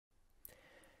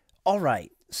All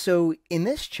right, so in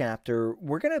this chapter,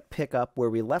 we're going to pick up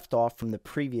where we left off from the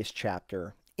previous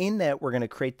chapter, in that we're going to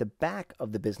create the back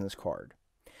of the business card.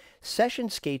 Session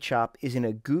Skate Shop is in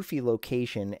a goofy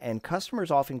location, and customers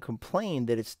often complain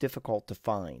that it's difficult to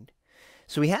find.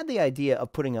 So we had the idea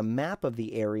of putting a map of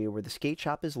the area where the skate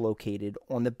shop is located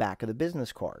on the back of the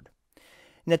business card.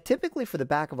 Now, typically for the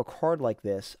back of a card like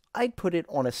this, I'd put it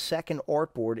on a second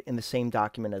artboard in the same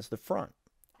document as the front.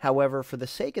 However, for the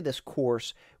sake of this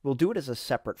course, we'll do it as a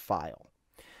separate file.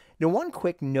 Now, one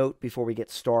quick note before we get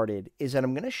started is that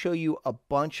I'm going to show you a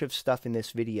bunch of stuff in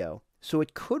this video, so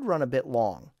it could run a bit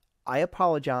long. I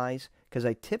apologize because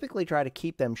I typically try to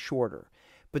keep them shorter,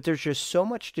 but there's just so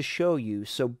much to show you,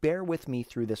 so bear with me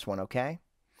through this one, okay?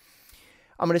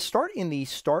 I'm going to start in the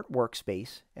Start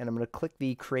Workspace, and I'm going to click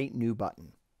the Create New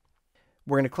button.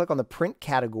 We're going to click on the Print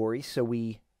category, so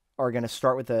we are going to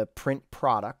start with a print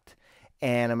product,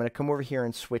 and I'm going to come over here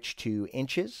and switch to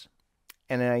inches.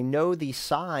 And I know the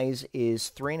size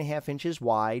is 3.5 inches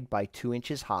wide by 2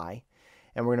 inches high,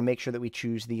 and we're going to make sure that we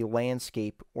choose the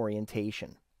landscape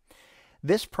orientation.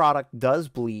 This product does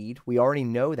bleed. We already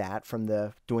know that from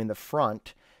doing the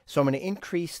front. So I'm going to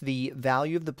increase the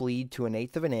value of the bleed to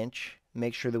 1/8 of an inch.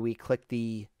 Make sure that we click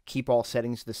the Keep All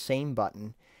Settings the Same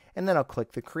button, and then I'll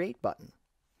click the Create button.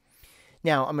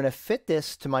 Now I'm going to fit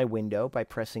this to my window by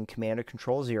pressing Command or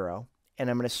Control 0, and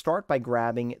I'm going to start by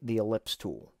grabbing the Ellipse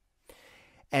tool.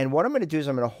 And what I'm going to do is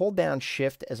I'm going to hold down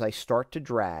Shift as I start to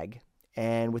drag.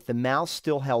 And with the mouse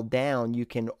still held down, you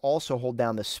can also hold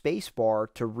down the space bar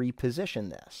to reposition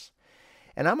this.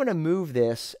 And I'm going to move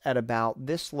this at about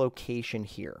this location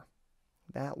here.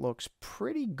 That looks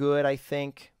pretty good, I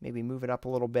think. Maybe move it up a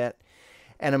little bit.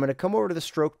 And I'm going to come over to the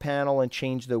stroke panel and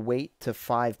change the weight to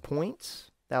 5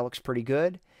 points. That looks pretty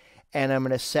good. And I'm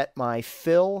going to set my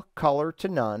fill color to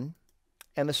none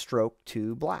and the stroke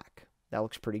to black. That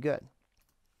looks pretty good.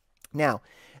 Now,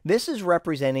 this is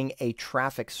representing a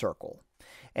traffic circle.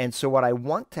 And so what I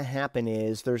want to happen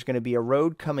is there's going to be a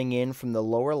road coming in from the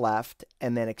lower left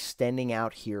and then extending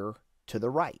out here to the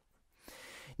right.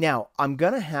 Now, I'm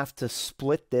going to have to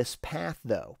split this path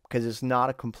though, because it's not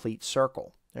a complete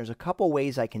circle. There's a couple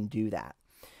ways I can do that.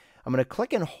 I'm going to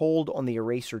click and hold on the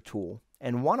eraser tool,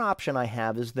 and one option I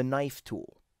have is the knife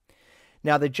tool.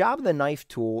 Now, the job of the knife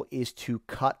tool is to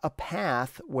cut a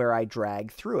path where I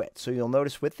drag through it. So you'll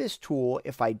notice with this tool,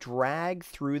 if I drag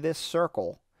through this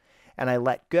circle and I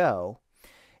let go,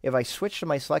 if I switch to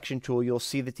my selection tool, you'll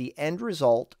see that the end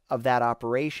result of that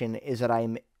operation is that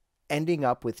I'm ending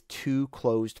up with 2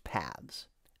 closed paths.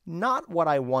 Not what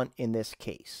I want in this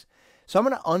case. So I'm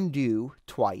going to undo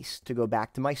twice to go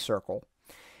back to my circle.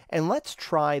 And let's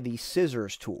try the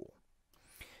scissors tool.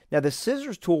 Now, the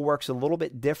scissors tool works a little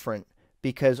bit different,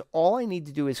 because all I need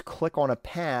to do is click on a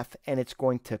path and it's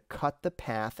going to cut the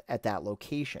path at that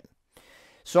location.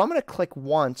 So I'm going to click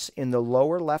once in the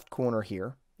lower left corner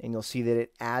here, and you'll see that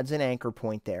it adds an anchor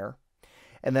point there.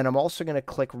 And then I'm also going to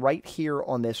click right here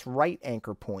on this right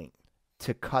anchor point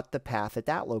to cut the path at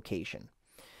that location.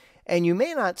 And you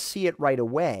may not see it right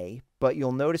away, but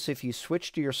you'll notice if you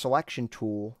switch to your selection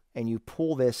tool and you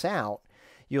pull this out,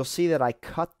 you'll see that I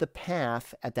cut the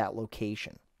path at that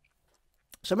location.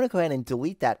 So I'm going to go ahead and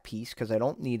delete that piece because I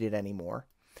don't need it anymore.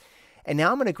 And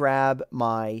now I'm going to grab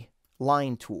my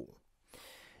line tool.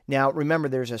 Now remember,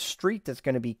 there's a street that's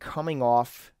going to be coming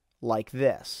off like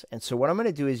this. And so what I'm going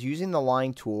to do is, using the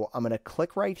line tool, I'm going to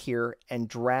click right here and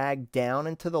drag down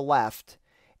and to the left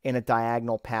in a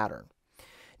diagonal pattern.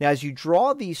 Now as you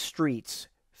draw these streets,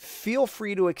 feel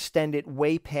free to extend it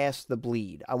way past the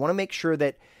bleed. I want to make sure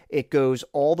that it goes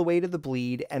all the way to the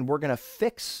bleed, and we're going to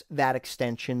fix that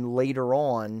extension later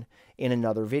on in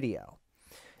another video.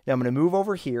 Now I'm going to move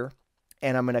over here,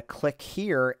 and I'm going to click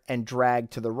here and drag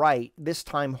to the right, this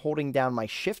time holding down my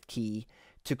Shift key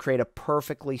to create a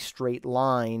perfectly straight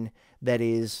line that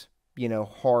is,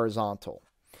 horizontal.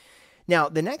 Now,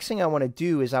 the next thing I want to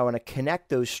do is I want to connect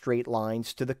those straight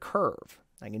lines to the curve.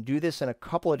 I can do this in a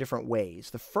couple of different ways.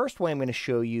 The first way I'm going to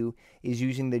show you is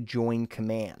using the join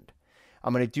command.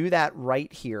 I'm going to do that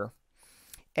right here.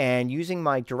 And using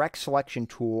my direct selection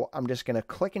tool, I'm just going to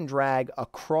click and drag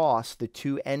across the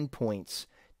 2 endpoints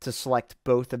to select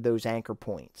both of those anchor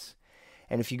points.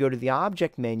 And if you go to the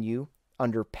object menu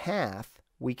under path,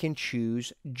 we can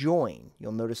choose join.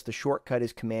 You'll notice the shortcut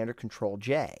is Command or Control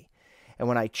J. And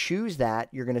when I choose that,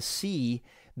 you're going to see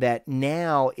that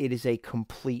now it is a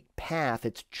complete path.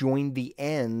 It's joined the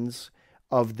ends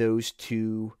of those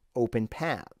 2 open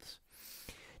paths.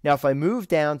 Now, if I move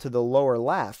down to the lower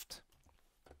left,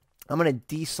 I'm going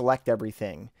to deselect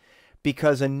everything,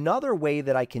 because another way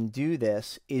that I can do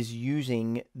this is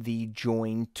using the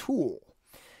join tool.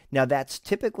 Now that's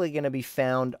typically going to be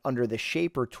found under the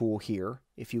shaper tool here.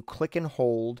 If you click and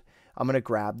hold, I'm going to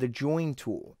grab the join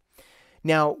tool.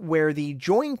 Now where the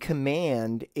join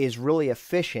command is really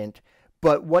efficient,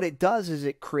 but what it does is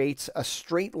it creates a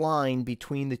straight line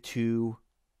between the two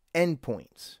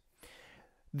endpoints.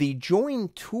 The join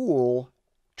tool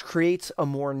creates a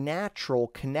more natural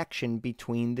connection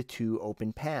between the two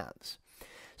open paths.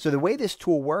 So the way this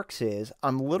tool works is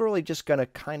I'm literally just going to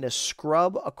kind of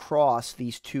scrub across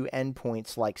these two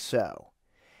endpoints like so.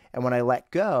 And when I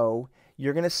let go,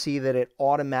 you're going to see that it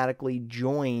automatically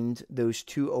joined those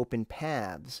two open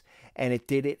paths, and it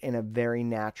did it in a very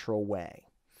natural way.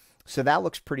 So that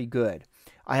looks pretty good.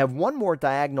 I have one more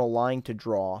diagonal line to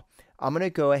draw. I'm going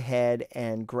to go ahead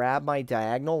and grab my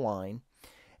diagonal line,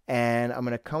 and I'm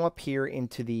going to come up here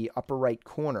into the upper right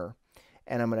corner,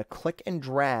 and I'm going to click and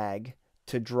drag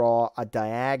to draw a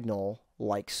diagonal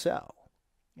like so.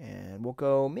 And we'll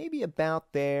go maybe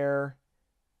about there.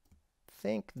 I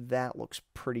think that looks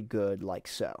pretty good like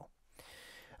so.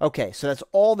 Okay, so that's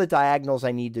all the diagonals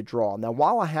I need to draw. Now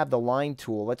while I have the line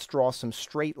tool, let's draw some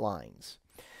straight lines.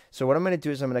 So what I'm going to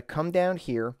do is I'm going to come down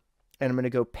here, and I'm going to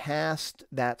go past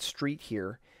that street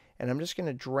here, and I'm just going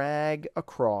to drag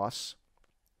across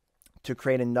to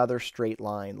create another straight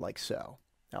line like so.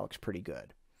 That looks pretty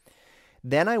good.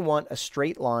 Then I want a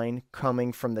straight line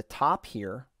coming from the top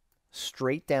here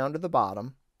straight down to the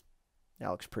bottom. That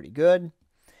looks pretty good.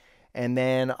 And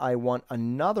then I want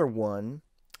another one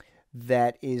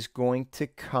that is going to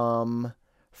come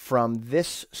from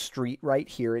this street right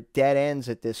here. It dead ends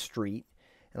at this street,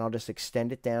 and I'll just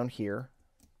extend it down here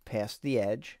past the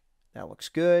edge. That looks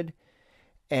good.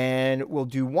 And we'll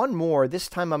do one more. This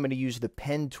time I'm going to use the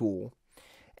pen tool.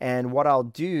 And what I'll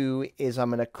do is I'm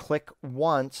going to click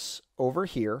once over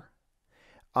here.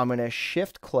 I'm going to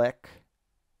shift click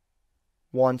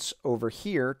once over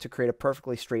here to create a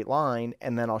perfectly straight line,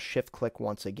 and then I'll shift click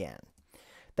once again.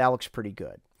 That looks pretty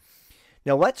good.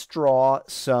 Now let's draw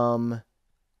some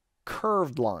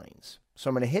curved lines. So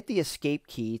I'm going to hit the escape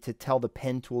key to tell the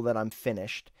pen tool that I'm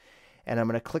finished, and I'm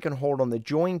going to click and hold on the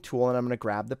join tool, and I'm going to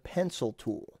grab the pencil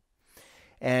tool.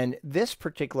 And this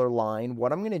particular line,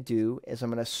 what I'm going to do is I'm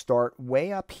going to start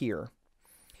way up here.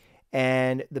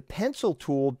 And the pencil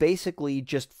tool basically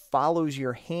just follows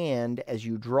your hand as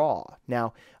you draw.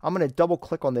 Now, I'm going to double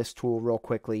click on this tool real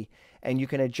quickly, and you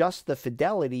can adjust the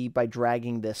fidelity by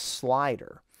dragging this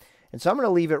slider. And so I'm going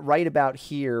to leave it right about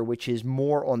here, which is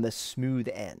more on the smooth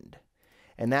end.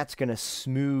 And that's going to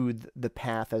smooth the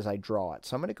path as I draw it.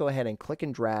 So I'm going to go ahead and click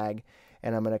and drag,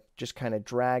 and I'm going to just kind of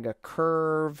drag a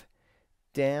curve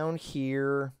down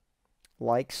here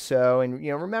like so. And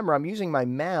remember, I'm using my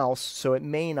mouse, so it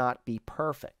may not be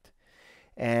perfect.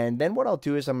 And then what I'll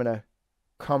do is I'm going to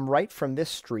come right from this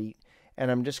street, and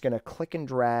I'm just going to click and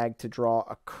drag to draw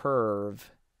a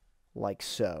curve like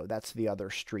so. That's the other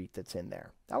street that's in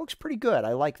there. That looks pretty good.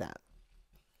 I like that.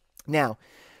 Now,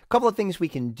 a couple of things we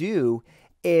can do.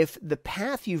 If the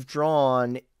path you've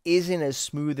drawn isn't as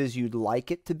smooth as you'd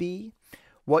like it to be,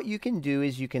 what you can do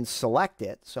is you can select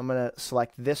it. So I'm going to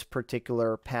select this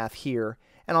particular path here,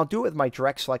 and I'll do it with my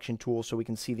direct selection tool so we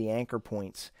can see the anchor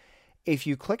points. If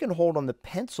you click and hold on the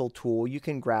pencil tool, you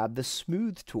can grab the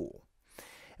smooth tool.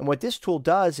 And what this tool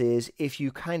does is if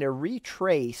you kind of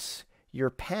retrace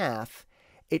your path,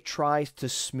 it tries to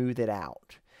smooth it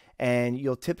out. And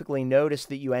you'll typically notice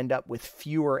that you end up with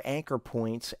fewer anchor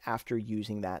points after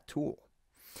using that tool.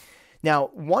 Now,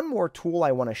 one more tool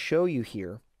I want to show you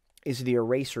here is the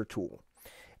eraser tool.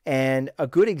 And a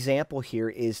good example here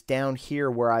is down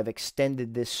here where I've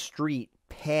extended this street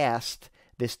past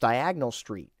this diagonal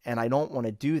street. And I don't want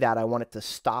to do that. I want it to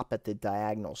stop at the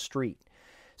diagonal street.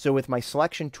 So with my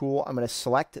selection tool, I'm going to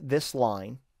select this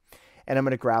line, and I'm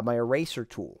going to grab my eraser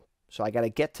tool. So I got to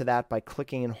get to that by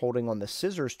clicking and holding on the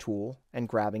scissors tool and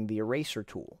grabbing the eraser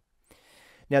tool.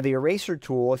 Now the eraser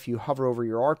tool, if you hover over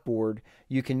your artboard,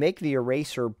 you can make the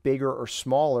eraser bigger or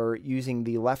smaller using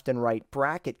the left and right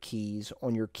bracket keys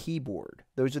on your keyboard.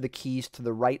 Those are the keys to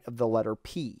the right of the letter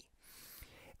P.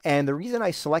 And the reason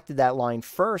I selected that line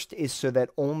first is so that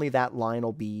only that line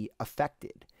will be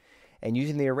affected. And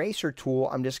using the eraser tool,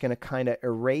 I'm just going to kind of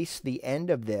erase the end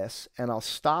of this, and I'll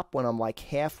stop when I'm like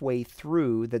halfway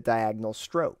through the diagonal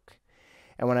stroke.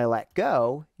 And when I let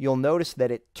go, you'll notice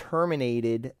that it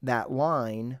terminated that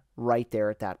line right there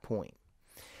at that point.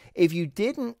 If you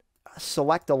didn't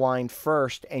select a line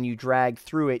first and you drag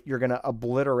through it, you're going to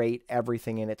obliterate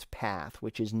everything in its path,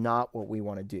 which is not what we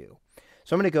want to do.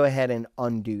 So I'm going to go ahead and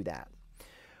undo that.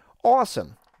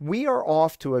 Awesome. We are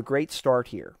off to a great start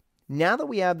here. Now that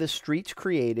we have the streets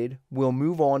created, we'll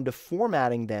move on to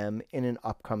formatting them in an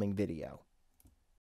upcoming video.